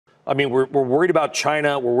I mean, we're worried about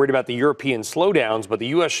China, we're worried about the European slowdowns, but the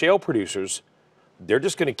U.S. shale producers, they're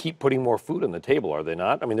just going to keep putting more food on the table, are they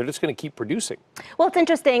not? I mean, they're just going to keep producing. Well, it's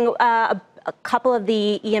interesting. A couple of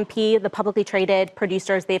the E&P, the publicly traded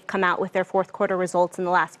producers, they've come out with their fourth quarter results in the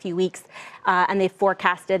last few weeks, and they've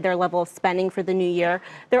forecasted their level of spending for the new year.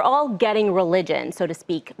 They're all getting religion, so to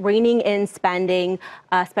speak, reining in spending,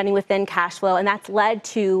 spending within cash flow, and that's led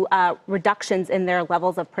to reductions in their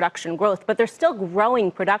levels of production growth. But they're still growing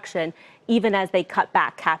production even as they cut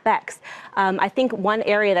back CapEx. I think one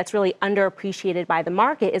area that's really underappreciated by the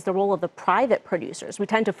market is the role of the private producers. We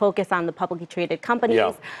tend to focus on the publicly traded companies.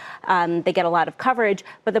 Yeah. They get a lot of coverage,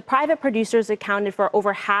 but the private producers accounted for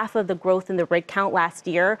over half of the growth in the rig count last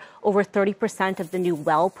year, over 30% of the new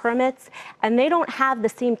well permits, and they don't have the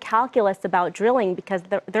same calculus about drilling because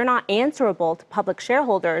they're not answerable to public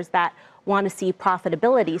shareholders that want to see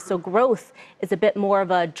profitability. So growth is a bit more of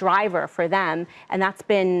a driver for them, and that's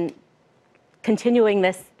been continuing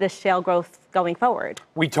this shale growth going forward.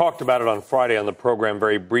 We talked about it on Friday on the program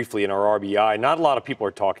very briefly in our RBI. Not a lot of people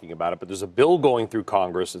are talking about it, but there's a bill going through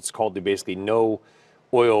Congress. It's called the basically No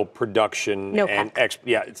Oil Production and it's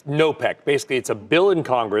NOPEC. Basically, it's a bill in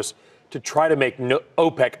Congress to try to make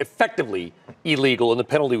OPEC effectively illegal, and the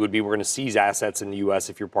penalty would be we're going to seize assets in the U.S.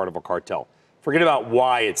 if you're part of a cartel. Forget about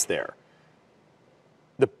why it's there.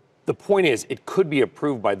 The point is, it could be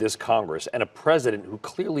approved by this Congress and a president who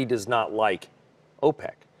clearly does not like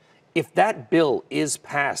OPEC. If that bill is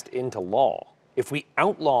passed into law, if we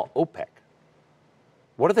outlaw OPEC,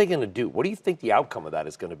 what are they going to do? What do you think the outcome of that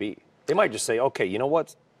is going to be? They might just say, okay, you know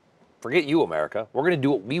what? Forget you, America. We're going to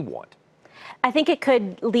do what we want. I think it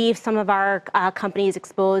could leave some of our companies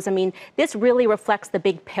exposed. I mean, this really reflects the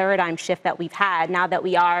big paradigm shift that we've had. Now that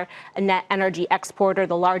we are a net energy exporter,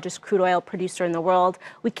 the largest crude oil producer in the world,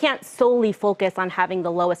 we can't solely focus on having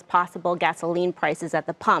the lowest possible gasoline prices at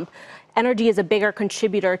the pump. Energy is a bigger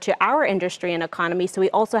contributor to our industry and economy, so we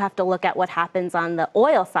also have to look at what happens on the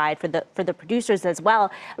oil side for the producers as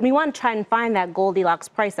well. And we want to try and find that Goldilocks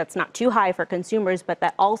price that's not too high for consumers, but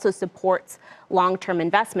that also supports long-term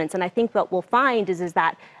investments. And I think what we'll find is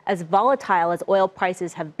that as volatile as oil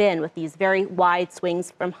prices have been with these very wide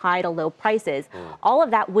swings from high to low prices, all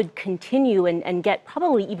of that would continue and get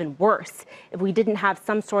probably even worse if we didn't have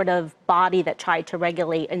some sort of body that tried to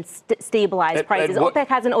regulate and stabilize prices. OPEC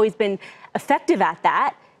hasn't always been effective at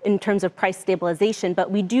that in terms of price stabilization, but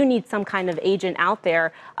we do need some kind of agent out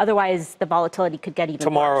there. Otherwise, the volatility could get even worse.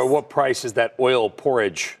 Tamara, what price is that oil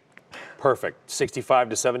porridge? Perfect. 65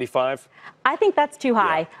 to 75? I think that's too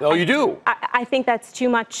high. Yeah. Oh, you do? I think that's too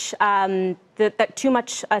much. That too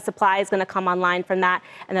much supply is going to come online from that,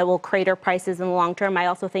 and that will crater prices in the long term. I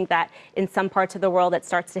also think that in some parts of the world, it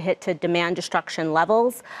starts to hit to demand destruction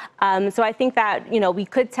levels. So I think that we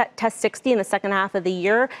could test 60 in the second half of the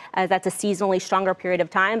year. That's a seasonally stronger period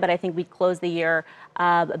of time, but I think we'd close the year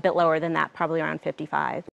a bit lower than that, probably around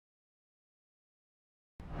 55.